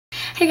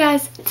Hey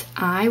guys,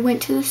 I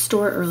went to the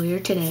store earlier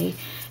today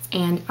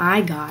and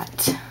I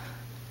got,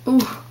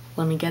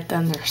 let me get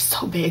them, they're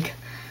so big.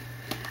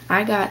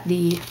 I got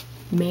the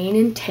Mane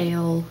and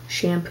Tail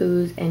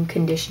shampoos and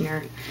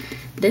conditioner.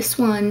 This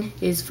one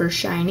is for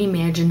shiny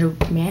manageable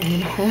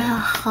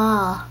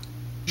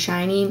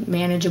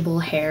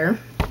hair,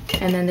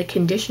 and then the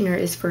conditioner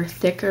is for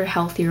thicker,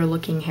 healthier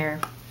looking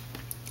hair.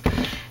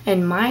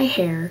 And my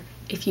hair,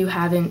 if you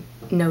haven't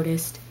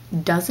noticed,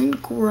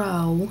 doesn't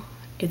grow.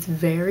 It's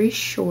very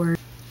short.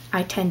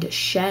 I tend to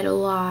shed a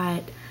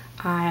lot.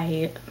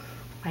 My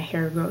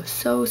hair grows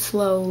so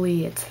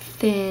slowly, it's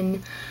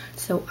thin.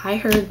 So I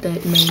heard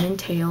that Mane and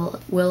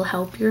Tail will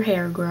help your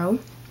hair grow.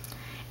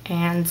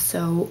 And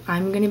so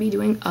I'm gonna be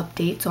doing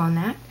updates on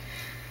that.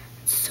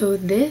 So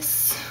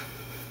this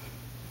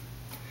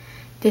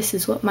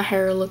is what my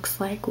hair looks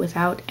like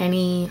without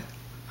any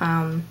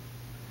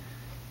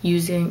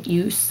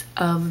use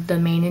of the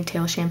Mane and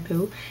Tail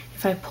shampoo.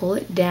 If I pull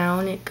it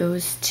down, it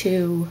goes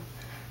to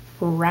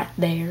right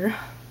there.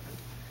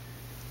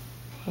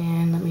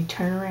 And let me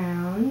turn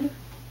around.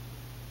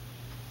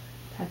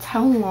 That's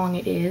how long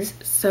it is.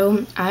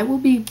 So I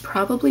will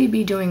probably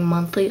be doing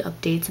monthly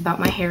updates about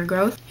my hair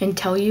growth and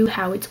tell you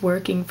how it's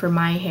working for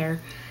my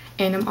hair.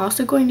 And I'm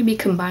also going to be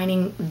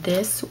combining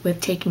this with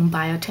taking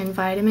biotin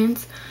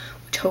vitamins,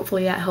 which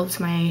hopefully that helps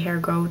my hair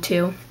grow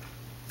too.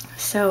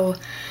 So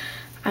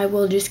I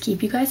will just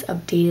keep you guys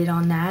updated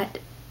on that,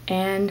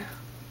 and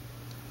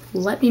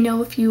let me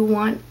know if you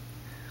want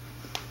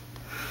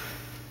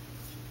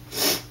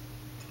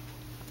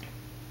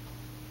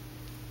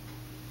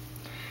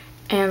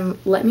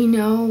let me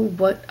know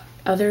what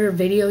other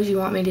videos you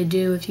want me to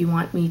do. If you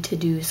want me to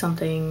do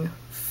something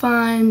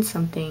fun,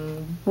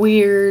 something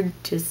weird,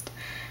 just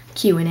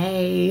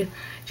Q&A,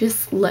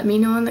 just let me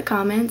know in the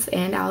comments,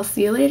 and I'll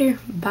see you later.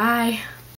 Bye.